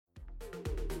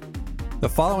The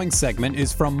following segment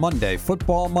is from Monday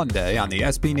Football Monday on the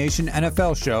SB Nation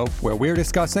NFL Show, where we're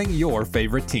discussing your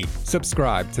favorite team.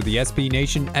 Subscribe to the SB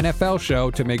Nation NFL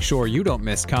Show to make sure you don't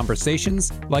miss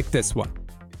conversations like this one.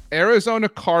 Arizona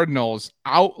Cardinals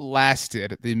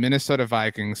outlasted the Minnesota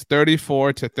Vikings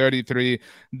 34-33.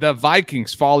 The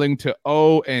Vikings falling to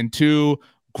 0-2.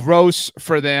 Gross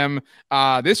for them.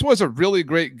 This was a really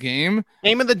great game.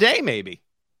 Game of the day, maybe.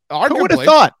 Arguably. Who would have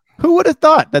thought? Who would have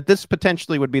thought that this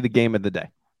potentially would be the game of the day?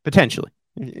 Potentially.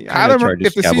 Kyler Murray,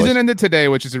 if the season ended today,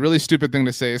 which is a really stupid thing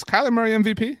to say, is Kyler Murray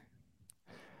MVP?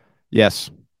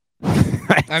 Yes.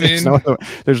 I mean,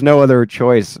 there's no other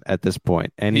choice at this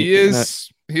point. And he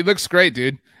looks great,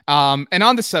 dude. And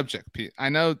on the subject, Pete, I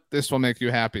know this will make you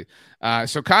happy.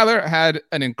 So Kyler had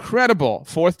an incredible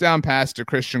fourth down pass to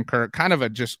Christian Kirk, kind of a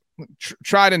just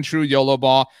tried and true YOLO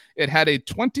ball. It had a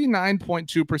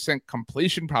 29.2%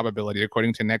 completion probability,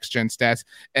 according to Next Gen Stats.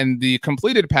 And the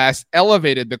completed pass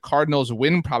elevated the Cardinals'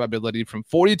 win probability from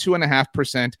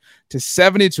 42.5% to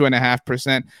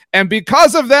 72.5%. And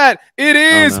because of that, it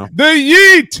is the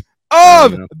yeet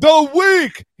of the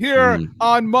week here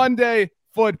on Monday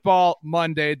Football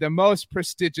Monday. The most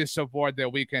prestigious award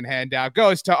that we can hand out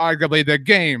goes to arguably the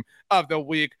game of the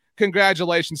week.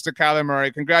 Congratulations to Kyler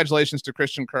Murray. Congratulations to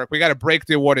Christian Kirk. We got to break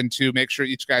the award in two, make sure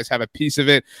each guys have a piece of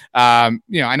it. I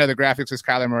know the graphics is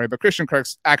Kyler Murray, but Christian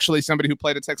Kirk's actually somebody who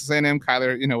played at Texas A&M.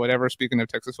 Kyler, whatever, speaking of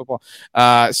Texas football.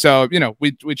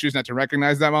 We choose not to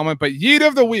recognize that moment, but yeet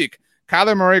of the week,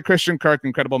 Kyler Murray, Christian Kirk,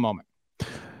 incredible moment.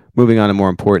 Moving on to more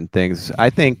important things, I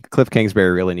think Cliff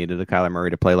Kingsbury really needed a Kyler Murray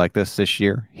to play like this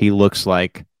year. He looks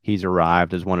like he's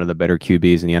arrived as one of the better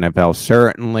QBs in the NFL,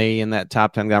 certainly in that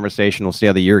top 10 conversation. We'll see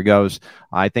how the year goes.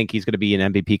 I think he's going to be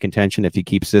in MVP contention if he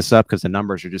keeps this up because the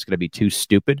numbers are just going to be too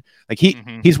stupid. Like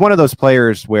he's one of those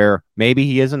players where maybe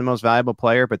he isn't the most valuable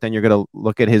player, but then you're going to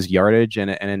look at his yardage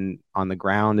and on the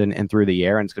ground and through the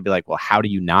air, and it's going to be like, well, how do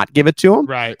you not give it to him?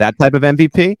 Right. That type of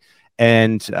MVP.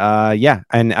 And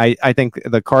I think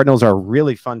the Cardinals are a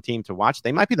really fun team to watch.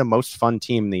 They might be the most fun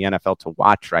team in the NFL to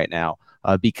watch right now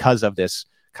because of this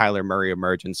Kyler Murray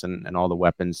emergence and all the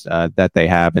weapons that they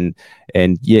have. And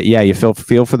you feel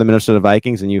for the Minnesota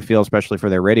Vikings, and you feel especially for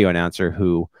their radio announcer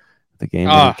who the game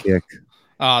kick.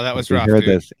 Oh, that was rough. You heard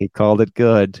this. He called it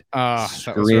good,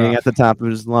 screaming at the top of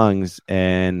his lungs,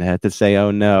 and had to say,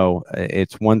 "Oh no!"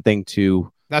 It's one thing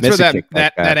to. That's where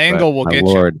that angle will get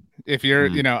you. If you're,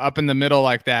 up in the middle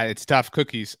like that, it's tough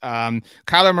cookies.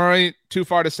 Kyler Murray, too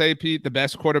far to say, Pete, the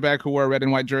best quarterback who wore a red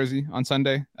and white jersey on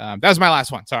Sunday. That was my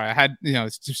last one. Sorry, I had,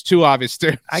 it's just too obvious.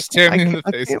 Staring me in the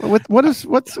face. What's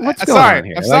going on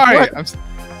here? I'm sorry.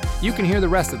 You can hear the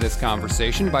rest of this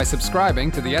conversation by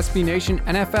subscribing to the SB Nation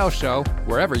NFL Show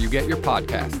wherever you get your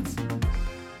podcasts.